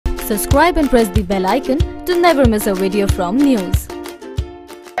Subscribe and press the bell icon to never miss a video from NYOOOZ.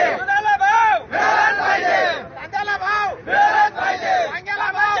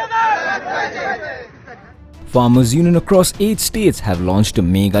 Farmers' union across 8 states have launched a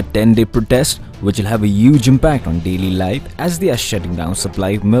mega 10-day protest which will have a huge impact on daily life as they are shutting down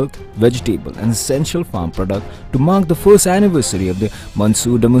supply of milk, vegetable and essential farm product to mark the first anniversary of the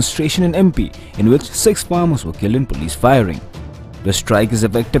Mandsaur demonstration in MP, in which 6 farmers were killed in police firing. The strike is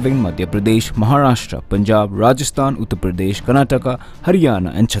effective in Madhya Pradesh, Maharashtra, Punjab, Rajasthan, Uttar Pradesh, Karnataka,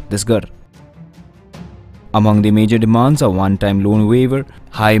 Haryana and Chhattisgarh. Among the major demands are one-time loan waiver,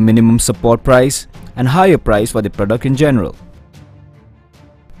 high minimum support price and higher price for the product in general.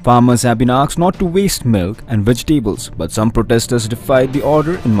 Farmers have been asked not to waste milk and vegetables, but some protesters defied the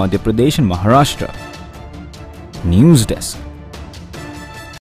order in Madhya Pradesh and Maharashtra. NYOOOZ Desk.